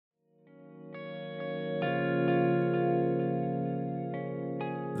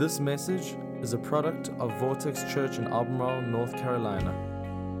This message is a product of Vortex Church in Albemarle, North Carolina.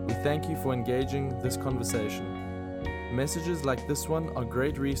 We thank you for engaging this conversation. Messages like this one are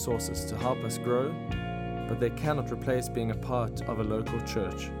great resources to help us grow, but they cannot replace being a part of a local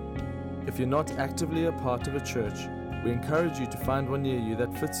church. If you're not actively a part of a church, we encourage you to find one near you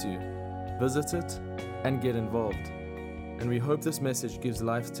that fits you, visit it, and get involved. And we hope this message gives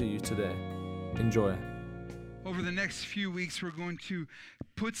life to you today. Enjoy. Over the next few weeks, we're going to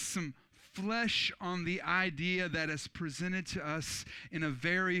put some flesh on the idea that is presented to us in a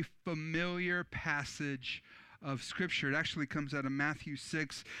very familiar passage of Scripture. It actually comes out of Matthew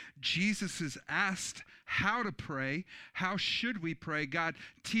 6. Jesus is asked how to pray. How should we pray? God,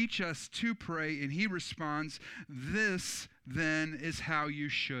 teach us to pray. And he responds, this then is how you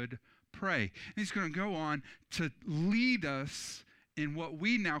should pray. And he's going to go on to lead us in what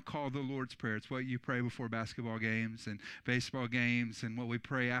we now call the Lord's Prayer. It's what you pray before basketball games and baseball games and what we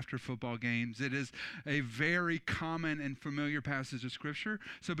pray after football games. It is a very common and familiar passage of Scripture.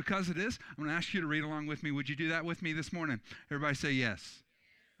 So because it is, I'm going to ask you to read along with me. Would you do that with me this morning? Everybody say yes.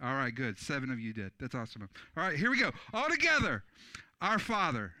 All right, good. 7 of you did. That's awesome. All right, here we go. All together. Our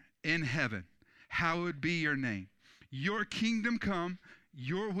Father in heaven, hallowed be your name. Your kingdom come,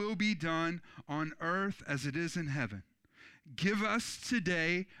 your will be done on earth as it is in heaven. Give us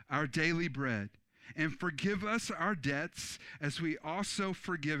today our daily bread, and forgive us our debts as we also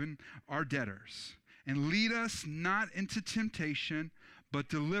forgiven our debtors. And lead us not into temptation, but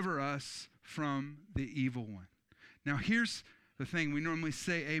deliver us from the evil one. Now here's the thing. We normally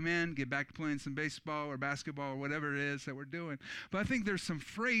say amen, get back to playing some baseball or basketball or whatever it is that we're doing. But I think there's some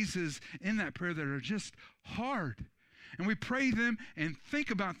phrases in that prayer that are just hard. And we pray them and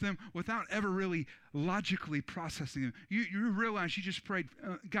think about them without ever really logically processing them. You realize you just prayed,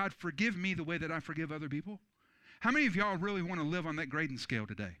 God, forgive me the way that I forgive other people? How many of y'all really want to live on that grading scale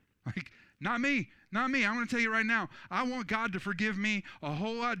today? Like, not me. I want to tell you right now, I want God to forgive me a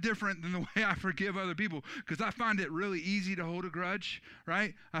whole lot different than the way I forgive other people, because I find it really easy to hold a grudge,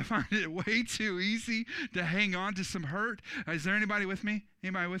 right? I find it way too easy to hang on to some hurt. Is there anybody with me?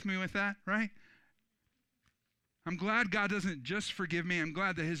 Anybody with me with that, right? I'm glad God doesn't just forgive me. I'm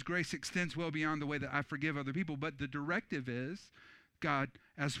glad that his grace extends well beyond the way that I forgive other people. But the directive is, God,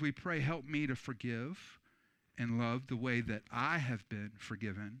 as we pray, help me to forgive and love the way that I have been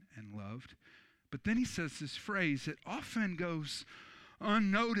forgiven and loved. But then he says this phrase that often goes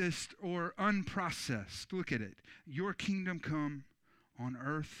unnoticed or unprocessed. Look at it. Your kingdom come on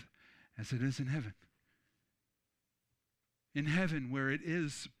earth as it is in heaven. In heaven, where it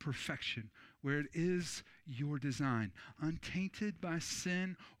is perfection, where it is your design, untainted by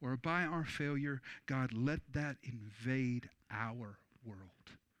sin or by our failure, God, let that invade our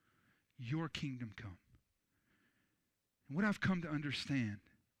world. Your kingdom come. And what I've come to understand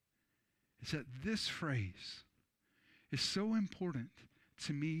is that this phrase is so important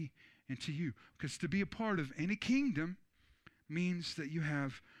to me and to you, because to be a part of any kingdom means that you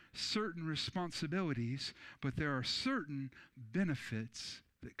have certain responsibilities, but there are certain benefits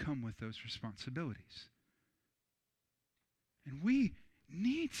that come with those responsibilities. And we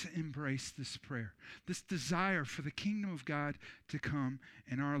need to embrace this prayer, this desire for the kingdom of God to come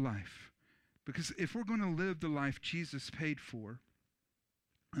in our life. Because if we're going to live the life Jesus paid for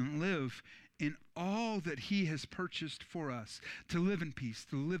and live in all that he has purchased for us, to live in peace,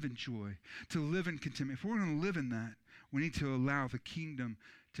 to live in joy, to live in contentment, if we're going to live in that, we need to allow the kingdom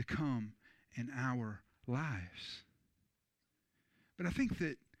to come in our lives. But I think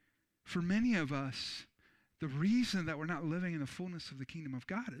that for many of us, the reason that we're not living in the fullness of the kingdom of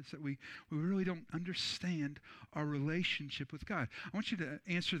God is that we really don't understand our relationship with God. I want you to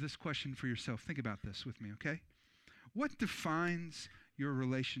answer this question for yourself. Think about this with me, okay? What defines your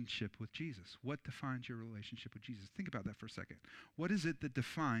relationship with Jesus? What defines your relationship with Jesus? Think about that for a second. What is it that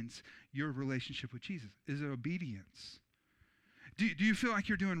defines your relationship with Jesus? Is it obedience? Do you feel like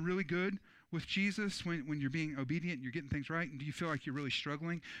you're doing really good with Jesus when you're being obedient and you're getting things right? And do you feel like you're really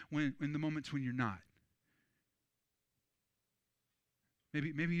struggling in the moments when you're not?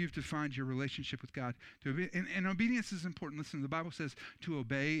 Maybe you've defined your relationship with God. And obedience is important. Listen, the Bible says to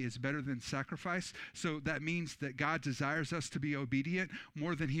obey is better than sacrifice. So that means that God desires us to be obedient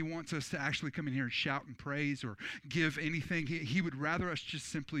more than he wants us to actually come in here and shout and praise or give anything. He would rather us just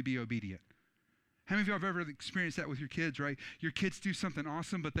simply be obedient. How many of you have ever experienced that with your kids, right? Your kids do something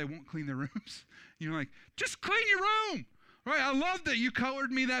awesome, but they won't clean their rooms. You're like, just clean your room. Right? I love that you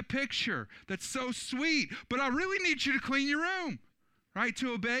colored me that picture. That's so sweet. But I really need you to clean your room. Right?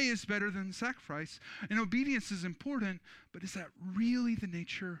 To obey is better than sacrifice. And obedience is important, but is that really the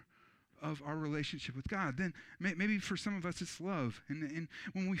nature of our relationship with God. Then maybe for some of us it's love. And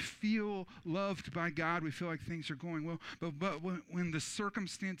when we feel loved by God, we feel like things are going well. But when the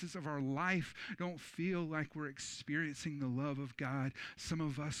circumstances of our life don't feel like we're experiencing the love of God, some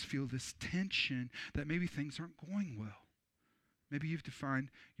of us feel this tension that maybe things aren't going well. Maybe you've defined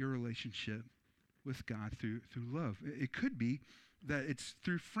your relationship with God through love. It could be that it's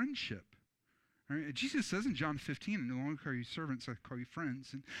through friendship. Right? Jesus says in John 15, no longer call you servants, I call you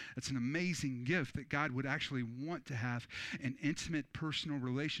friends. And it's an amazing gift that God would actually want to have an intimate, personal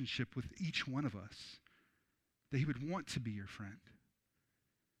relationship with each one of us, that he would want to be your friend.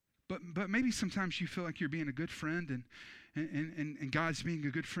 But maybe sometimes you feel like you're being a good friend and God's being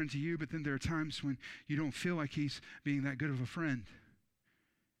a good friend to you, but then there are times when you don't feel like he's being that good of a friend.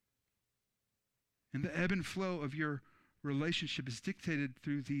 And the ebb and flow of your relationship is dictated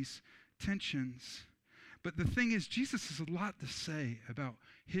through these tensions. But the thing is, Jesus has a lot to say about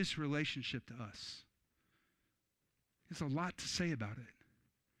his relationship to us. He has a lot to say about it.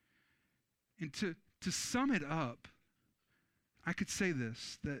 And to sum it up, I could say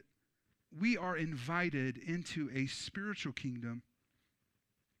this, that we are invited into a spiritual kingdom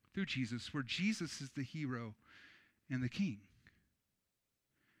through Jesus, where Jesus is the hero and the king.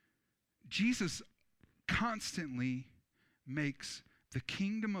 Jesus constantly makes the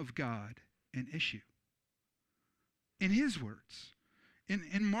kingdom of God an issue. In his words,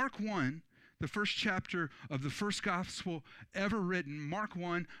 in Mark 1, the first chapter of the first gospel ever written, Mark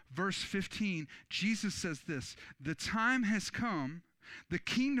 1, verse 15, Jesus says this, "The time has come, the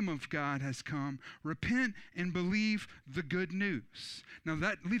kingdom of God has come. Repent and believe the good news." Now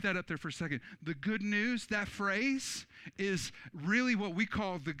leave that up there for a second. The good news, that phrase is really what we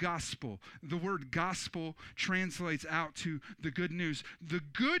call the gospel. The word gospel translates out to the good news. The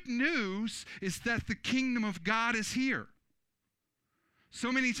good news is that the kingdom of God is here. So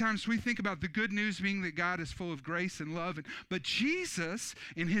many times we think about the good news being that God is full of grace and love, but Jesus,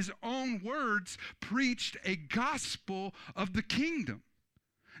 in his own words, preached a gospel of the kingdom.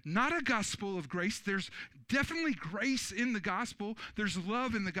 Not a gospel of grace. There's definitely grace in the gospel. There's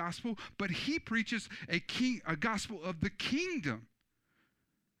love in the gospel, but he preaches a gospel of the kingdom,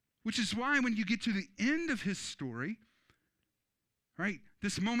 which is why when you get to the end of his story, right,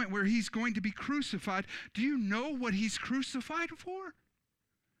 this moment where he's going to be crucified, do you know what he's crucified for?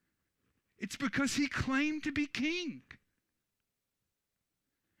 It's because he claimed to be king.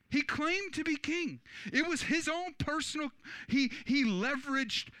 He claimed to be king. It was his own personal, he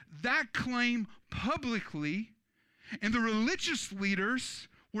leveraged that claim publicly, and the religious leaders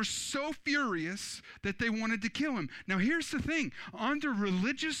were so furious that they wanted to kill him. Now here's the thing, under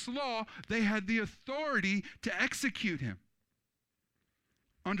religious law, they had the authority to execute him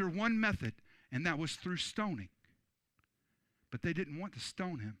under one method, and that was through stoning. But they didn't want to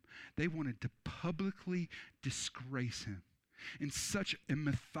stone him. They wanted to publicly disgrace him in such a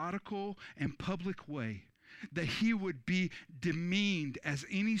methodical and public way that he would be demeaned as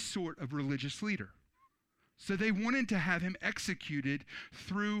any sort of religious leader. So they wanted to have him executed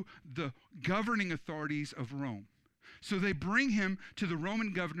through the governing authorities of Rome. So they bring him to the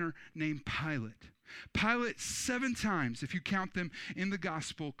Roman governor named Pilate. Pilate 7 times, if you count them in the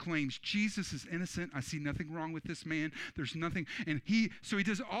gospel, claims Jesus is innocent. I see nothing wrong with this man. There's nothing. And so he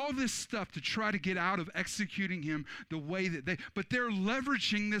does all this stuff to try to get out of executing him the way that but they're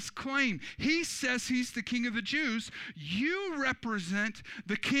leveraging this claim. He says he's the king of the Jews. You represent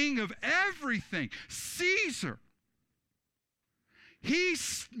the king of everything, Caesar.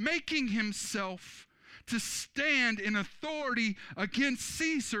 He's making himself to stand in authority against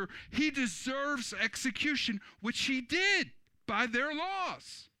Caesar. He deserves execution, which he did by their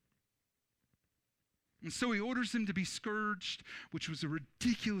laws. And so he orders them to be scourged, which was a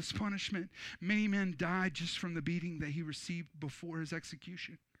ridiculous punishment. Many men died just from the beating that he received before his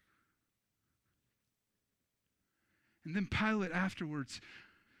execution. And then Pilate afterwards,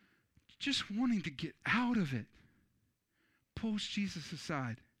 just wanting to get out of it, pulls Jesus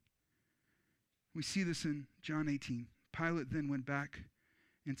aside. We see this in John 18. Pilate then went back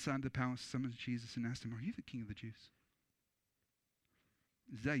inside the palace, summoned Jesus, and asked him, "Are you the king of the Jews?"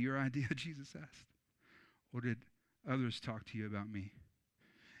 "Is that your idea?" Jesus asked. "Or did others talk to you about me?"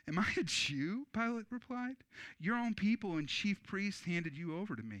 "Am I a Jew?" Pilate replied. "Your own people and chief priests handed you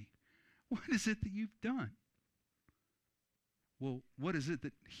over to me. What is it that you've done?" Well, what is it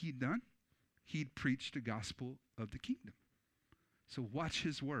that he'd done? He'd preached the gospel of the kingdom. So watch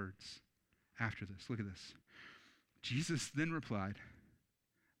his words. After this, look at this. Jesus then replied,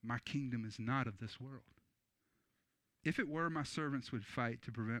 "My kingdom is not of this world. If it were, my servants would fight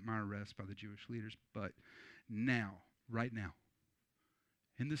to prevent my arrest by the Jewish leaders. But now, right now,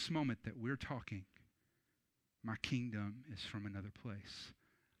 in this moment that we're talking, my kingdom is from another place.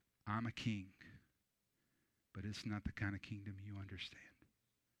 I'm a king, but it's not the kind of kingdom you understand.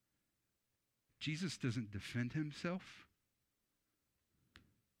 Jesus doesn't defend himself.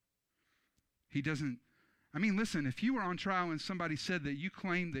 He doesn't, listen, if you were on trial and somebody said that you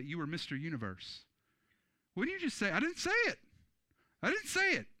claimed that you were Mr. Universe, wouldn't you just say, I didn't say it. I didn't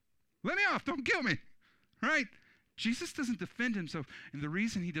say it. Let me off. Don't kill me. Right? Jesus doesn't defend himself. And the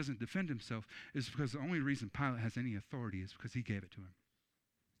reason he doesn't defend himself is because the only reason Pilate has any authority is because he gave it to him.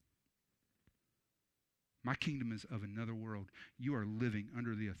 My kingdom is of another world. You are living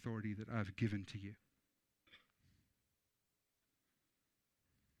under the authority that I've given to you.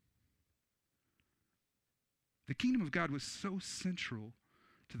 The kingdom of God was so central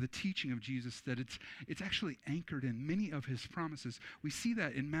to the teaching of Jesus that it's actually anchored in many of his promises. We see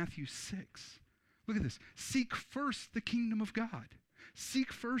that in Matthew 6. Look at this. Seek first the kingdom of God.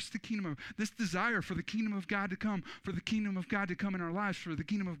 Seek first the kingdom of this desire for the kingdom of God to come, for the kingdom of God to come in our lives, for the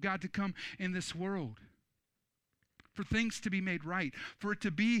kingdom of God to come in this world, for things to be made right, for it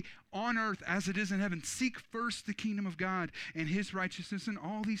to be on earth as it is in heaven. Seek first the kingdom of God and his righteousness, and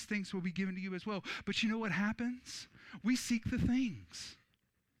all these things will be given to you as well. But you know what happens? We seek the things.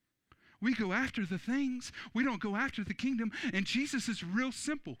 We go after the things. We don't go after the kingdom. And Jesus is real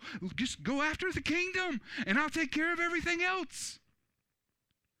simple. Just go after the kingdom, and I'll take care of everything else.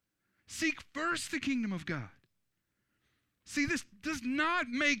 Seek first the kingdom of God. See, this does not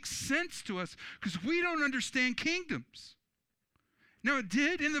make sense to us because we don't understand kingdoms. Now, it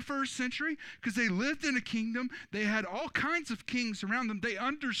did in the first century because they lived in a kingdom. They had all kinds of kings around them. They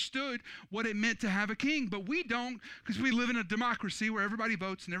understood what it meant to have a king, but we don't because we live in a democracy where everybody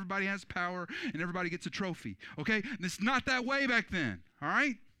votes and everybody has power and everybody gets a trophy, okay? And it's not that way back then, all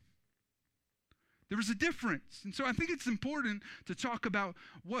right? There was a difference. And so I think it's important to talk about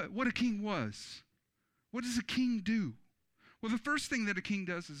what a king was. What does a king do? Well, the first thing that a king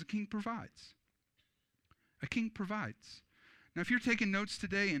does is a king provides. A king provides. Now, if you're taking notes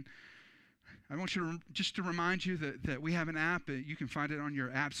today, and I want you to remind you that we have an app. You can find it on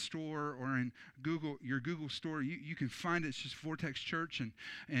your app store or in your Google store. You can find it. It's just Vortex Church.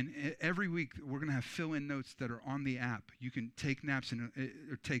 And every week we're going to have fill-in notes that are on the app. You can take naps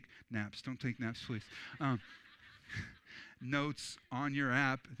or take naps. Don't take naps, please. Notes on your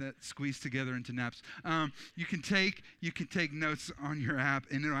app that squeeze together into naps. You can take notes on your app,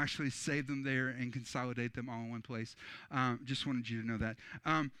 and it'll actually save them there and consolidate them all in one place. Just wanted you to know that.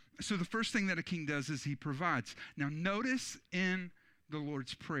 So the first thing that a king does is he provides. Now notice in the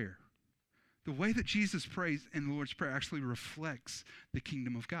Lord's Prayer, the way that Jesus prays in the Lord's Prayer actually reflects the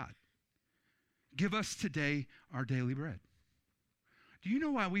kingdom of God. Give us today our daily bread. Do you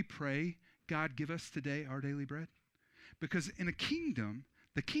know why we pray, God, give us today our daily bread? Because in a kingdom,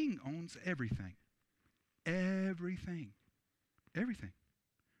 the king owns everything. Everything. Everything.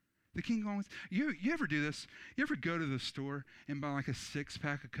 The king owns. You ever do this? You ever go to the store and buy like a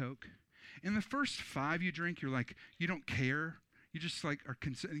 6-pack of Coke? And the first 5 you drink, you're like, you don't care. You just like are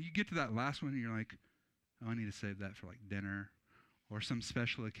you get to that last one and you're like, oh, I need to save that for like dinner or some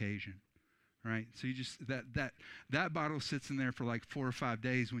special occasion. Right? So you just, that bottle sits in there for like 4 or 5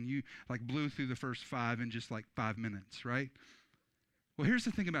 days when you like blew through the first 5 in just like 5 minutes, right? Well, here's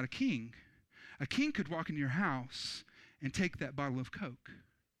the thing about a king. A king could walk into your house and take that bottle of Coke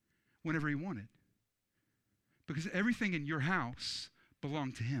whenever he wanted. Because everything in your house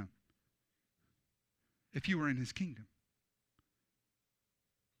belonged to him if you were in his kingdom.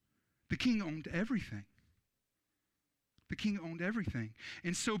 The king owned everything. The king owned everything.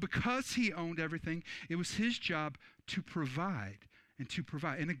 And so because he owned everything, it was his job to provide and to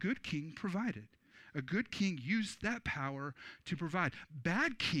provide. And a good king provided. A good king used that power to provide.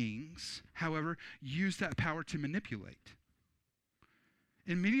 Bad kings, however, used that power to manipulate.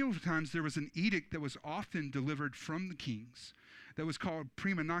 In medieval times, there was an edict that was often delivered from the kings that was called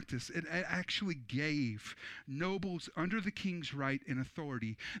prima noctis. It actually gave nobles under the king's right and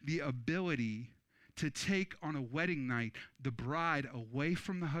authority the ability to take on a wedding night the bride away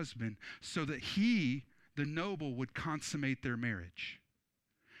from the husband so that he, the noble, would consummate their marriage.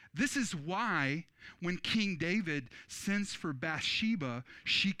 This is why when King David sends for Bathsheba,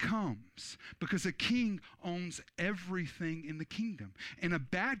 she comes, because a king owns everything in the kingdom. And a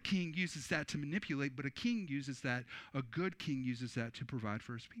bad king uses that to manipulate, but a king uses that, a good king uses that to provide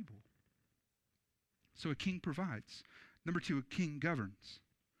for his people. So a king provides. Number 2, a king governs.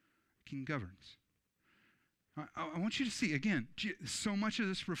 A king governs. I want you to see, again, so much of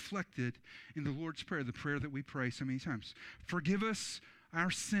this reflected in the Lord's Prayer, the prayer that we pray so many times. Forgive us our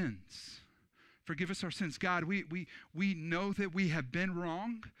sins. Forgive us our sins. God, we know that we have been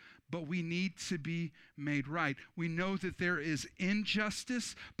wrong, but we need to be made right. We know that there is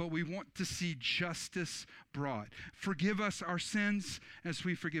injustice, but we want to see justice brought. Forgive us our sins as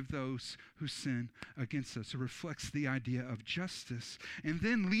we forgive those who sin against us. It reflects the idea of justice. And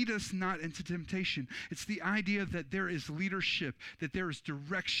then lead us not into temptation. It's the idea that there is leadership, that there is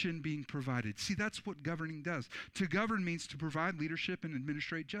direction being provided. See, that's what governing does. To govern means to provide leadership and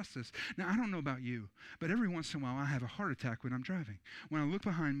administrate justice. Now, I don't know about you, but every once in a while I have a heart attack when I'm driving. When I look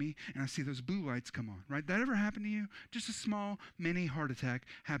behind me and I see those blue lights come on, right? That ever happen to you? Just a small mini heart attack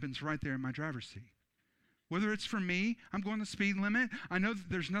happens right there in my driver's seat. Whether it's for me, I'm going the speed limit. I know that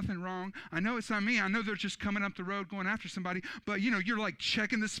there's nothing wrong. I know it's not me. I know they're just coming up the road going after somebody. But, you're like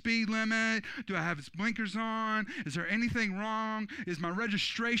checking the speed limit. Do I have his blinkers on? Is there anything wrong? Is my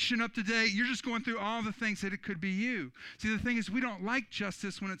registration up to date? You're just going through all the things that it could be you. See, the thing is, we don't like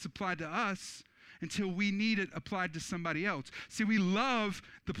justice when it's applied to us until we need it applied to somebody else. See, we love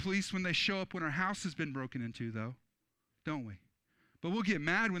the police when they show up when our house has been broken into, though, don't we? But we'll get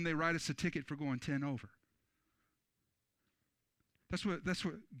mad when they write us a ticket for going 10 over. That's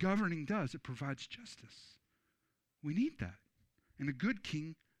what governing does. It provides justice. We need that. And a good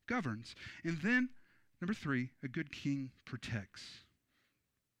king governs. And then, number 3, a good king protects.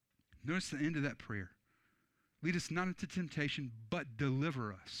 Notice the end of that prayer. Lead us not into temptation, but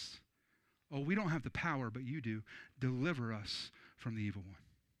deliver us. Oh, we don't have the power, but you do. Deliver us from the evil one.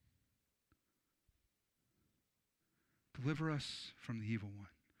 Deliver us from the evil one.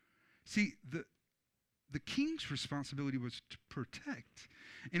 See, the king's responsibility was to protect.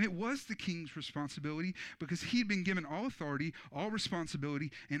 And it was the king's responsibility because he'd been given all authority, all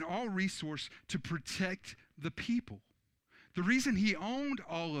responsibility, and all resource to protect the people. The reason he owned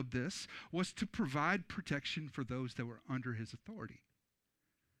all of this was to provide protection for those that were under his authority.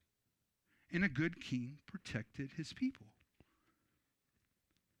 And a good king protected his people.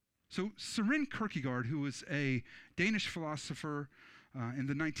 So Søren Kierkegaard, who was a Danish philosopher in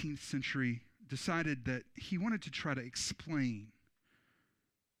the 19th century, decided that he wanted to try to explain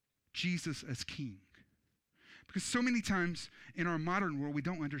Jesus as king. Because so many times in our modern world, we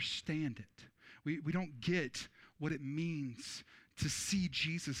don't understand it. We don't get what it means to see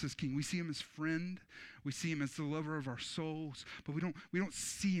Jesus as king. We see him as friend. We see him as the lover of our souls. But we don't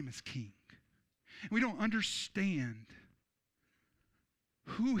see him as king. We don't understand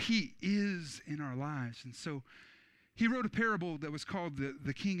who he is in our lives. And so he wrote a parable that was called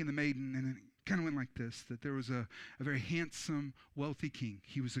the King and the Maiden, and it kind of went like this, that there was a very handsome, wealthy king.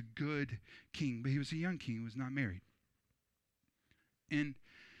 He was a good king, but he was a young king who was not married. And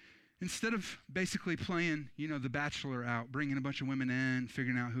instead of basically playing, the bachelor out, bringing a bunch of women in,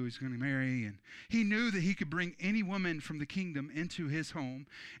 figuring out who he's going to marry, and he knew that he could bring any woman from the kingdom into his home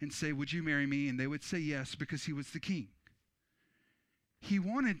and say, would you marry me? And they would say yes because he was the king. He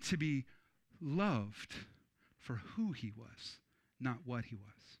wanted to be loved for who he was, not what he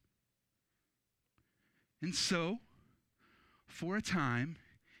was. And so, for a time,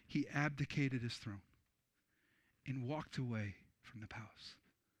 he abdicated his throne and walked away from the palace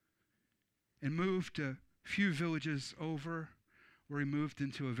and moved a few villages over, where he moved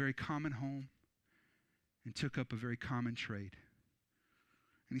into a very common home and took up a very common trade.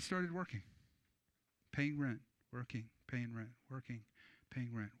 And he started working, paying rent, working, paying rent, working,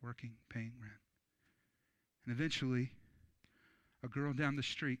 paying rent, working, paying rent. And eventually, a girl down the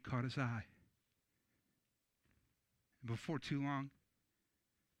street caught his eye. And before too long,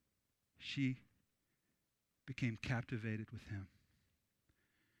 she became captivated with him.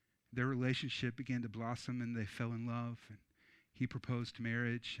 Their relationship began to blossom, and they fell in love, and he proposed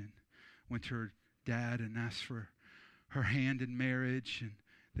marriage and went to her dad and asked for her hand in marriage, and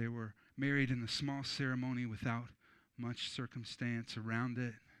they were married in a small ceremony without much circumstance around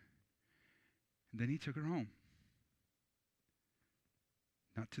it. And then he took her home.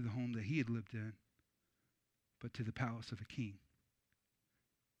 Not to the home that he had lived in, but to the palace of a king.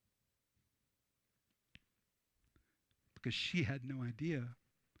 Because she had no idea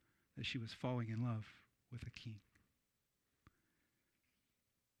that she was falling in love with a king.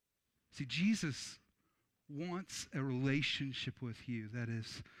 See, Jesus wants a relationship with you that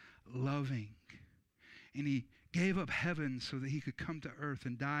is loving. And he gave up heaven so that he could come to earth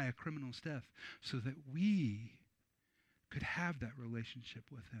and die a criminal's death so that we could have that relationship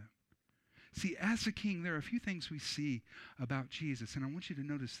with him. See, as a king, there are a few things we see about Jesus, and I want you to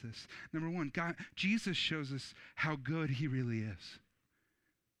notice this. Number one, Jesus shows us how good he really is.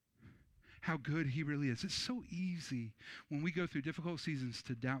 How good he really is. It's so easy when we go through difficult seasons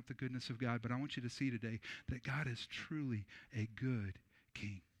to doubt the goodness of God, but I want you to see today that God is truly a good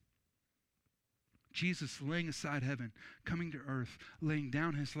king. Jesus laying aside heaven, coming to earth, laying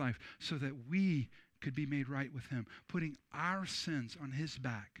down his life so that we could be made right with him, putting our sins on his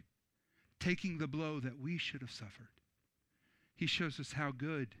back, taking the blow that we should have suffered. He shows us how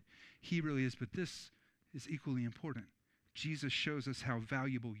good he really is, but this is equally important. Jesus shows us how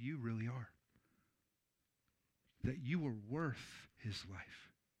valuable you really are, that you were worth his life.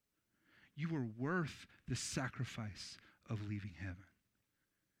 You were worth the sacrifice of leaving heaven.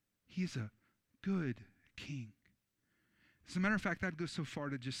 He's a good king. As a matter of fact, I'd go so far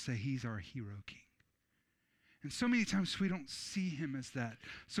to just say he's our hero king. And so many times we don't see him as that.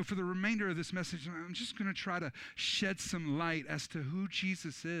 So for the remainder of this message, I'm just going to try to shed some light as to who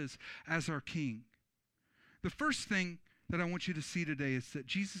Jesus is as our king. The first thing that I want you to see today is that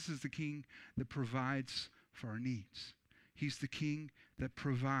Jesus is the king that provides for our needs. He's the king that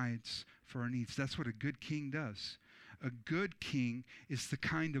provides for our needs. That's what a good king does. A good king is the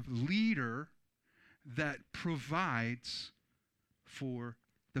kind of leader that provides for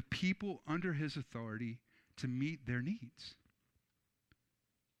the people under his authority to meet their needs.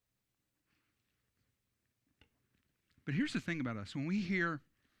 But here's the thing about us. When we hear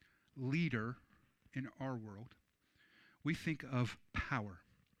leader in our world, we think of power.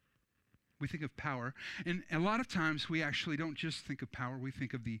 We think of power. And a lot of times we actually don't just think of power, we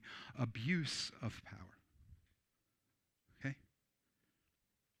think of the abuse of power. Okay?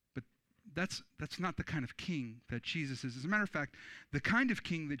 But that's not the kind of king that Jesus is. As a matter of fact, the kind of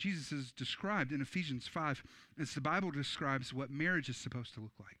king that Jesus is described in Ephesians 5 is the Bible describes what marriage is supposed to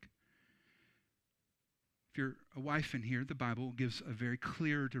look like. If you're a wife in here, the Bible gives a very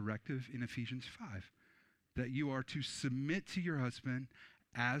clear directive in Ephesians 5 that you are to submit to your husband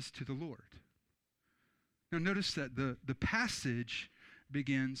as to the Lord. Now notice that the passage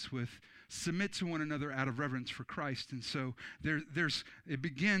begins with submit to one another out of reverence for Christ. And so it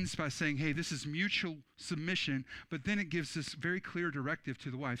begins by saying, hey, this is mutual submission, but then it gives this very clear directive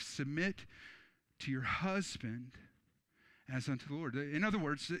to the wife, submit to your husband as unto the Lord. In other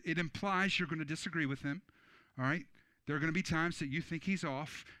words, it implies you're going to disagree with him, all right? There are going to be times that you think he's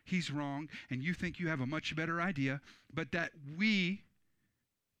off, he's wrong, and you think you have a much better idea, but that we,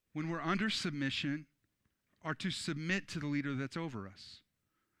 when we're under submission, are to submit to the leader that's over us.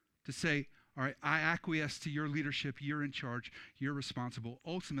 To say, all right, I acquiesce to your leadership, you're in charge, you're responsible.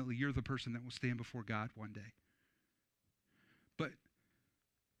 Ultimately, you're the person that will stand before God one day. But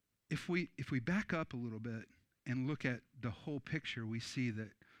if we back up a little bit and look at the whole picture, we see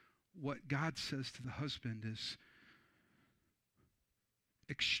that what God says to the husband is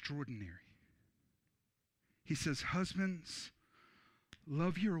extraordinary. He says, husbands,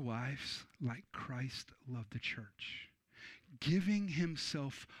 love your wives like Christ loved the church, giving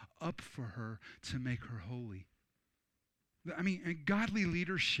himself up for her to make her holy. I mean, and godly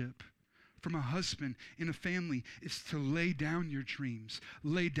leadership from a husband in a family is to lay down your dreams,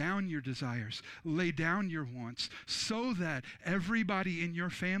 lay down your desires, lay down your wants, so that everybody in your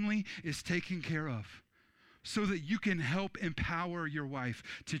family is taken care of. So that you can help empower your wife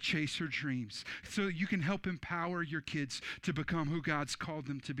to chase her dreams. So that you can help empower your kids to become who God's called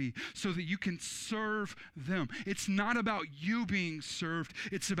them to be. So that you can serve them. It's not about you being served.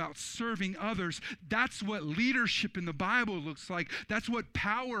 It's about serving others. That's what leadership in the Bible looks like. That's what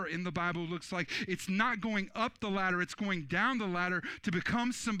power in the Bible looks like. It's not going up the ladder. It's going down the ladder to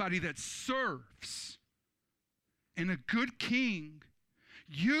become somebody that serves. And a good king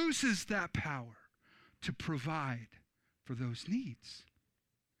uses that power to provide for those needs.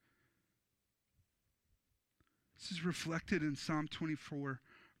 This is reflected in Psalm 24,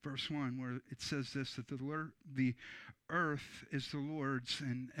 verse 1, where it says this, that the earth is the Lord's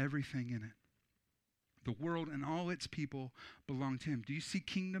and everything in it. The world and all its people belong to him. Do you see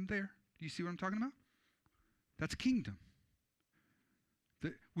kingdom there? Do you see what I'm talking about? That's kingdom.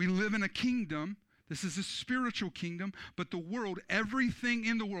 We live in a kingdom. This is a spiritual kingdom, but the world, everything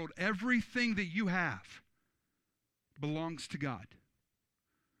in the world, everything that you have belongs to God.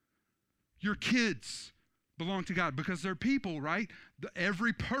 Your kids belong to God because they're people, right?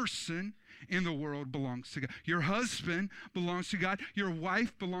 Every person in the world belongs to God. Your husband belongs to God. Your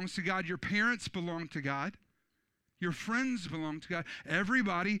wife belongs to God. Your parents belong to God. Your friends belong to God.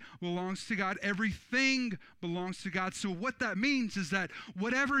 Everybody belongs to God. Everything belongs to God. So what that means is that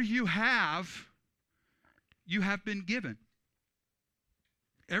whatever you have been given.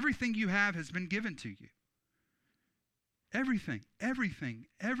 Everything you have has been given to you. Everything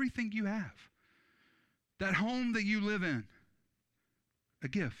you have. That home that you live in, a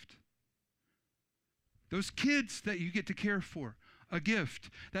gift. Those kids that you get to care for, a gift.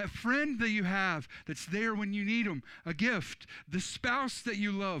 That friend that you have that's there when you need them, a gift. The spouse that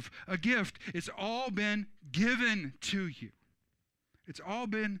you love, a gift. It's all been given to you. It's all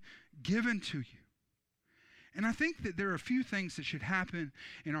been given to you. And I think that there are a few things that should happen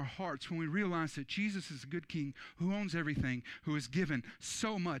in our hearts when we realize that Jesus is a good king who owns everything, who has given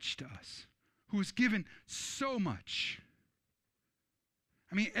so much to us, who has given so much.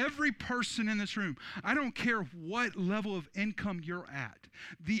 I mean, every person in this room, I don't care what level of income you're at,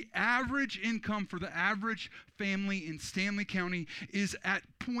 the average income for the average family in Stanley County is at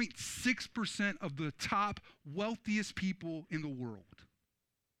 0.6% of the top wealthiest people in the world.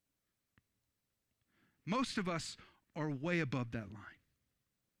 Most of us are way above that line.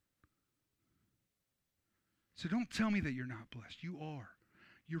 So don't tell me that you're not blessed. You are.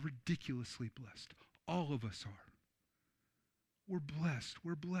 You're ridiculously blessed. All of us are. We're blessed.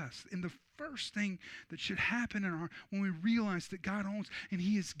 We're blessed. And the first thing that should happen in when we realize that God owns and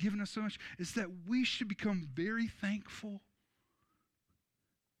He has given us so much is that we should become very thankful.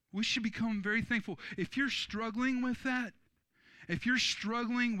 We should become very thankful. If you're struggling with that, if you're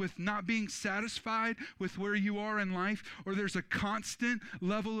struggling with not being satisfied with where you are in life, or there's a constant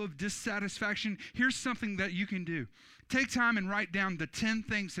level of dissatisfaction, here's something that you can do. Take time and write down the 10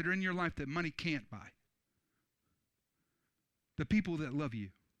 things that are in your life that money can't buy. The people that love you,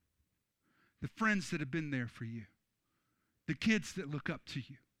 the friends that have been there for you, the kids that look up to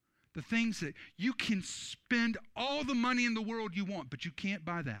you, the things that you can spend all the money in the world you want, but you can't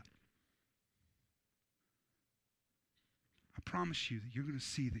buy that. I promise you that you're going to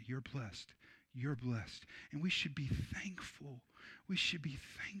see that you're blessed. You're blessed. And we should be thankful. We should be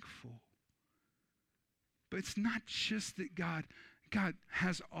thankful. But it's not just that God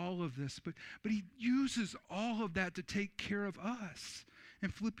has all of this, but He uses all of that to take care of us. In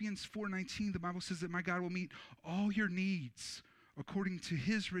Philippians 4:19, the Bible says that my God will meet all your needs according to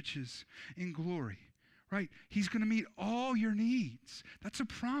His riches in glory. Right? He's going to meet all your needs. That's a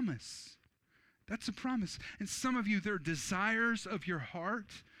promise. That's a promise. And some of you, there are desires of your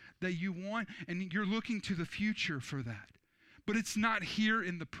heart that you want, and you're looking to the future for that. But it's not here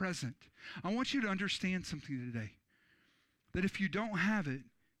in the present. I want you to understand something today. That if you don't have it,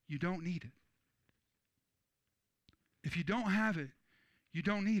 you don't need it. If you don't have it, you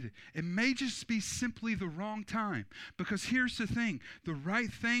don't need it. It may just be simply the wrong time. Because here's the thing. The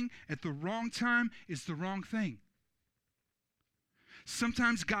right thing at the wrong time is the wrong thing.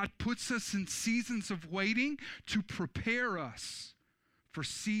 Sometimes God puts us in seasons of waiting to prepare us for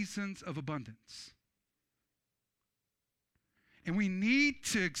seasons of abundance. And we need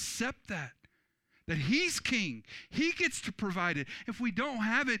to accept that He's king. He gets to provide it. If we don't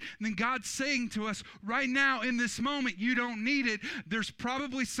have it, then God's saying to us, right now in this moment, you don't need it. There's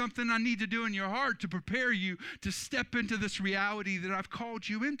probably something I need to do in your heart to prepare you to step into this reality that I've called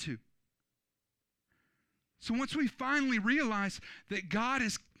you into. So once we finally realize that God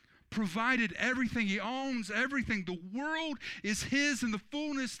has provided everything, He owns everything, the world is His and the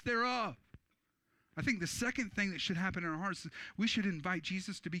fullness thereof. I think the second thing that should happen in our hearts is we should invite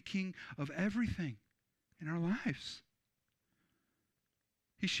Jesus to be king of everything in our lives.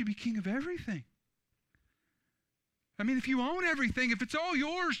 He should be king of everything. I mean, if you own everything, if it's all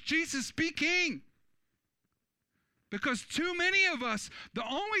yours, Jesus, be king. Because too many of us, the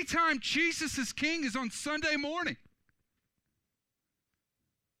only time Jesus is king is on Sunday morning.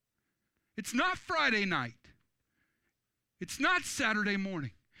 It's not Friday night. It's not Saturday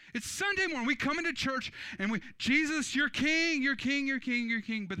morning. It's Sunday morning. We come into church and Jesus, you're king, you're king, you're king, you're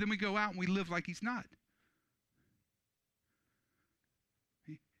king. But then we go out and we live like He's not.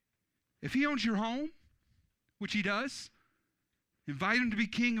 If He owns your home, which He does, invite Him to be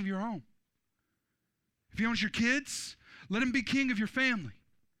king of your home. If He owns your kids, let Him be king of your family.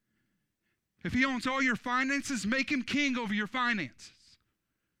 If He owns all your finances, make Him king over your finances.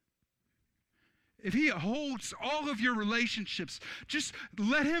 If He holds all of your relationships, just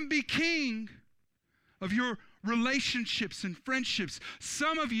let Him be king of your relationships and friendships.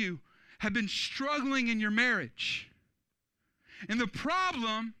 Some of you have been struggling in your marriage. And the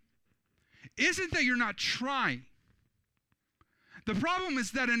problem isn't that you're not trying. The problem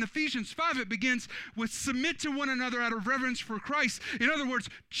is that in Ephesians 5, it begins with submit to one another out of reverence for Christ. In other words,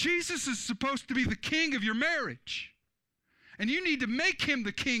 Jesus is supposed to be the king of your marriage. And you need to make Him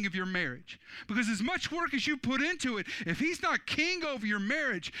the king of your marriage. Because as much work as you put into it, if He's not king over your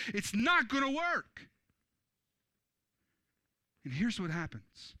marriage, it's not going to work. And here's what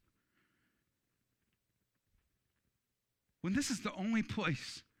happens. When this is the only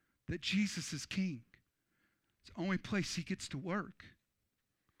place that Jesus is king, it's the only place He gets to work.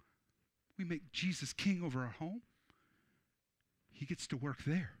 We make Jesus king over our home. He gets to work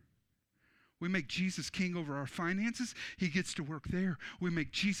there. We make Jesus king over our finances. He gets to work there. We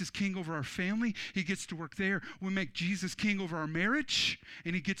make Jesus king over our family. He gets to work there. We make Jesus king over our marriage,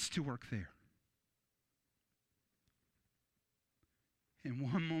 and he gets to work there. In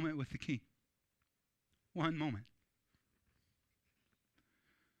one moment with the king, one moment,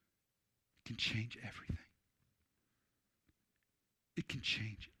 it can change everything. It can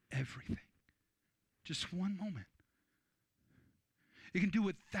change everything. Just one moment. It can do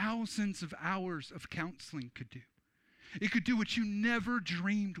what thousands of hours of counseling could do. It could do what you never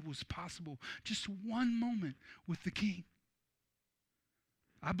dreamed was possible. Just one moment with the king.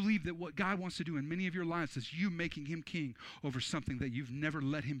 I believe that what God wants to do in many of your lives is you making him king over something that you've never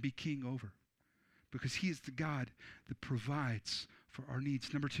let him be king over. Because he is the God that provides for our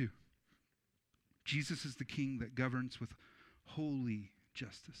needs. Number 2, Jesus is the king that governs with holy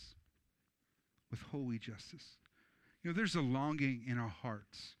justice. With holy justice. You know, there's a longing in our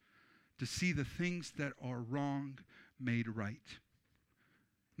hearts to see the things that are wrong made right.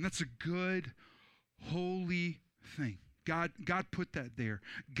 And that's a good, holy thing. God put that there.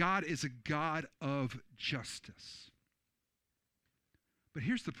 God is a God of justice. But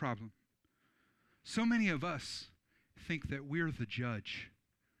here's the problem. So many of us think that we're the judge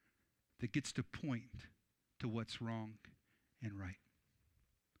that gets to point to what's wrong and right.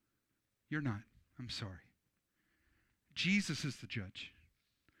 You're not. I'm sorry. Jesus is the judge.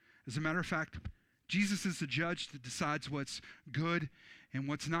 As a matter of fact, Jesus is the judge that decides what's good and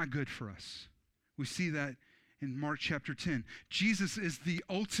what's not good for us. We see that in Mark chapter 10. Jesus is the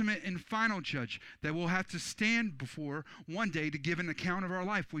ultimate and final judge that we'll have to stand before one day to give an account of our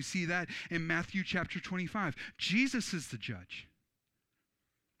life. We see that in Matthew chapter 25. Jesus is the judge.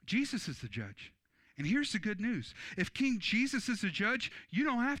 Jesus is the judge. And here's the good news. If King Jesus is the judge, you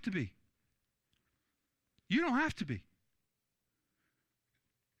don't have to be. You don't have to be.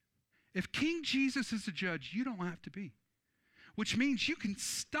 If King Jesus is the judge, you don't have to be. Which means you can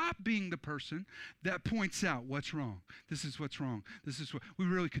stop being the person that points out what's wrong. This is what's wrong. This is what, we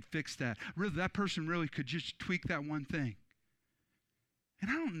really could fix that. Really, that person really could just tweak that one thing. And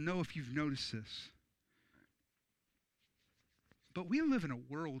I don't know if you've noticed this, but we live in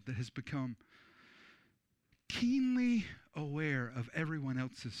a world that has become keenly aware of everyone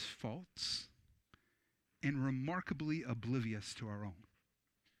else's faults and remarkably oblivious to our own.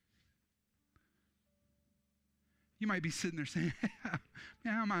 You might be sitting there saying,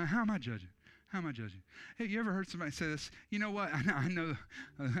 how am I judging? How am I judging? Hey, you ever heard somebody say this? You know what? I know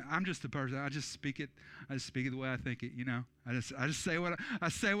I'm just a person. I just speak it the way I think it, you know. I just say what I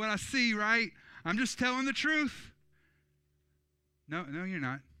see, right? I'm just telling the truth. No, you're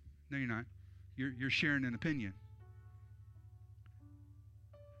not. No, you're not. You're sharing an opinion.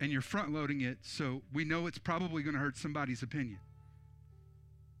 And you're front loading it, so we know it's probably going to hurt somebody's opinion.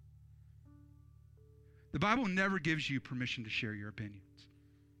 The Bible never gives you permission to share your opinions.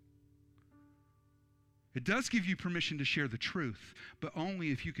 It does give you permission to share the truth, but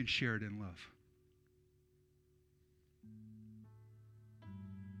only if you can share it in love.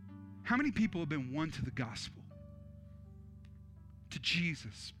 How many people have been won to the gospel, to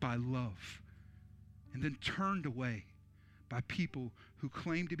Jesus by love, and then turned away by people who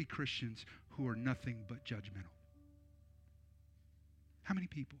claim to be Christians who are nothing but judgmental? How many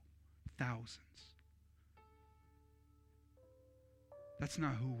people? Thousands. That's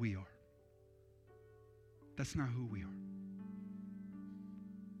not who we are. That's not who we are.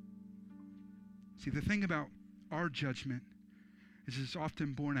 See, the thing about our judgment is it's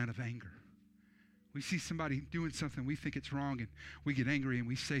often born out of anger. We see somebody doing something, we think it's wrong, and we get angry and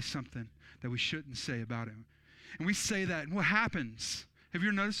we say something that we shouldn't say about it. And we say that, and what happens? Have you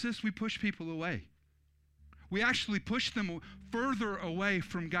ever noticed this? We push people away. We actually push them further away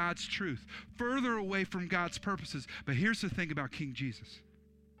from God's truth, further away from God's purposes. But here's the thing about King Jesus.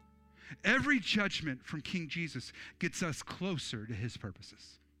 Every judgment from King Jesus gets us closer to his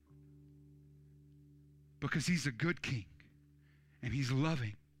purposes. Because he's a good king, and he's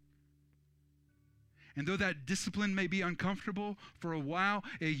loving. And though that discipline may be uncomfortable for a while,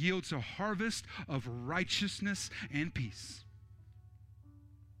 it yields a harvest of righteousness and peace.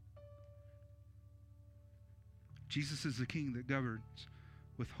 Jesus is the king that governs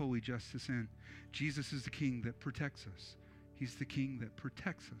with holy justice, and Jesus is the king that protects us. He's the king that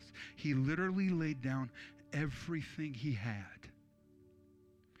protects us. He literally laid down everything he had.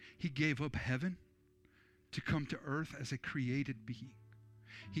 He gave up heaven to come to earth as a created being.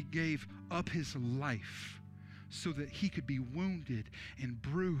 He gave up his life so that he could be wounded and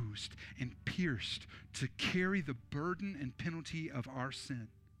bruised and pierced to carry the burden and penalty of our sin.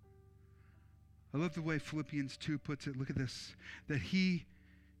 I love the way Philippians 2 puts it. Look at this. That he,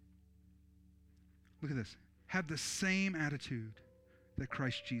 look at this, had the same attitude that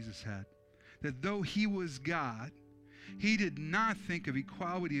Christ Jesus had. That though he was God, he did not think of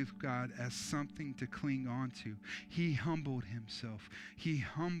equality with God as something to cling on to. He humbled himself. He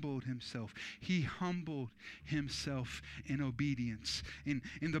humbled himself. He humbled himself in obedience. In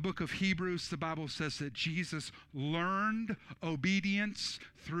the book of Hebrews, the Bible says that Jesus learned obedience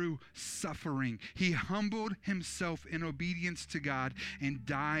through suffering. He humbled himself in obedience to God and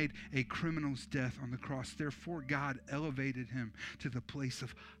died a criminal's death on the cross. Therefore, God elevated him to the place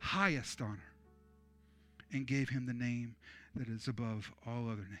of highest honor and gave him the name that is above all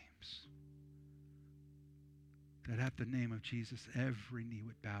other names. That at the name of Jesus, every knee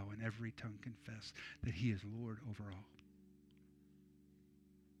would bow and every tongue confess that he is Lord over all.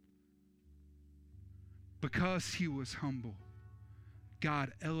 Because he was humble,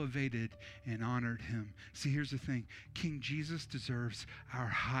 God elevated and honored him. See, here's the thing. King Jesus deserves our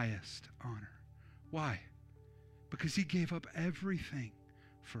highest honor. Why? Because he gave up everything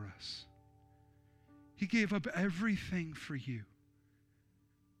for us. He gave up everything for you.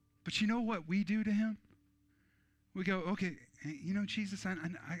 But you know what we do to him? We go, okay, you know, Jesus,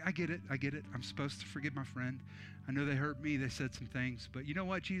 I get it. I get it. I'm supposed to forgive my friend. I know they hurt me. They said some things. But you know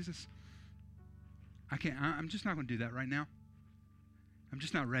what, Jesus? I'm just not going to do that right now. I'm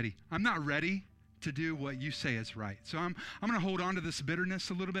just not ready. I'm not ready to do what you say is right. So I'm going to hold on to this bitterness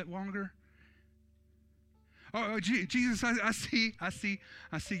a little bit longer. Oh, Jesus, I see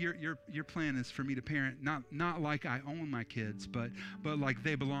your plan is for me to parent, not like I own my kids, but like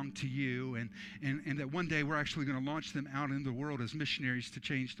they belong to you, and that one day we're actually going to launch them out into the world as missionaries to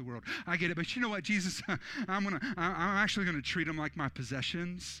change the world. I get it, but you know what, Jesus, I'm actually going to treat them like my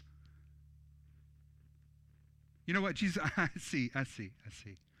possessions. You know what, Jesus, I see.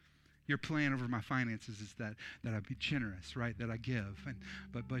 Your plan over my finances is that I be generous, right? That I give.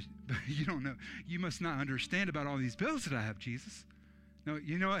 But you don't know. You must not understand about all these bills that I have, Jesus. No,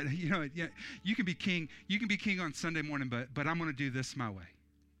 you know what? Yeah, you can be king. You can be king on Sunday morning, but I'm going to do this my way.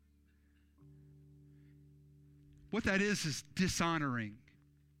 What that is dishonoring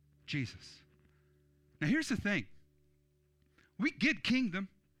Jesus. Now here's the thing. We get kingdom.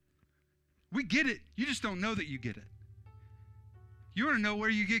 We get it. You just don't know that you get it. You want to know where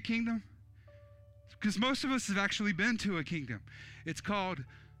you get kingdom? Because most of us have actually been to a kingdom. It's called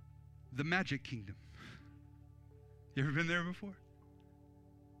the Magic Kingdom. You ever been there before?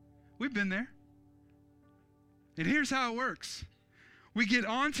 We've been there. And here's how it works. We get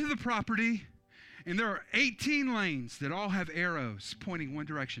onto the property, and there are 18 lanes that all have arrows pointing one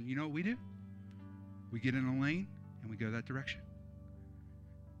direction. You know what we do? We get in a lane, and we go that direction.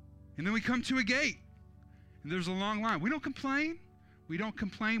 And then we come to a gate, and there's a long line. We don't complain. We don't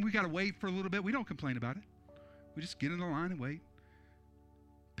complain. We got to wait for a little bit. We don't complain about it. We just get in the line and wait.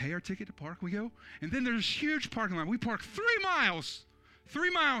 Pay our ticket to park. We go. And then there's a huge parking lot. We park 3 miles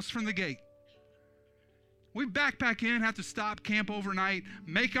from the gate. We backpack in, have to stop, camp overnight,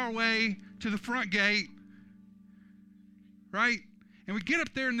 make our way to the front gate, right? And we get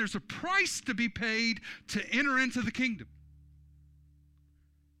up there, and there's a price to be paid to enter into the kingdom.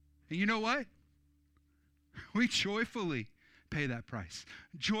 And you know what? We joyfully pay that price.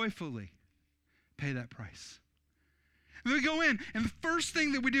 Joyfully pay that price. And we go in, and the first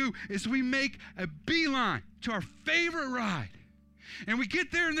thing that we do is we make a beeline to our favorite ride. And we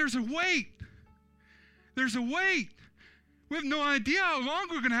get there, and there's a wait. There's a wait. We have no idea how long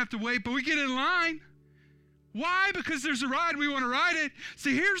we're going to have to wait, but we get in line. Why? Because there's a ride. We want to ride it.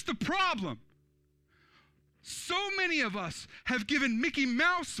 See, here's the problem. So many of us have given Mickey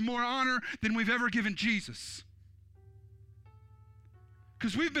Mouse more honor than we've ever given Jesus.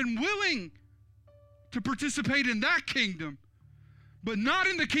 Because we've been willing to participate in that kingdom, but not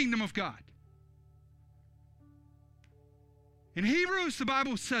in the kingdom of God. In Hebrews, the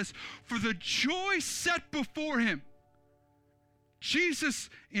Bible says, for the joy set before him, Jesus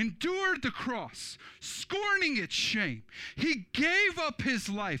endured the cross, scorning its shame. He gave up his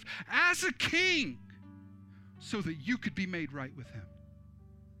life as a king so that you could be made right with him.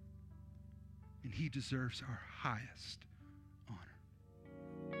 And he deserves our highest honor.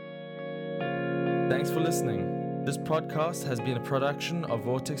 Thanks for listening. This podcast has been a production of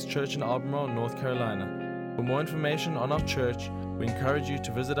Vortex Church in Albemarle, North Carolina. For more information on our church, we encourage you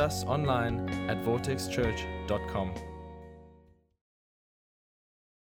to visit us online at vortexchurch.com.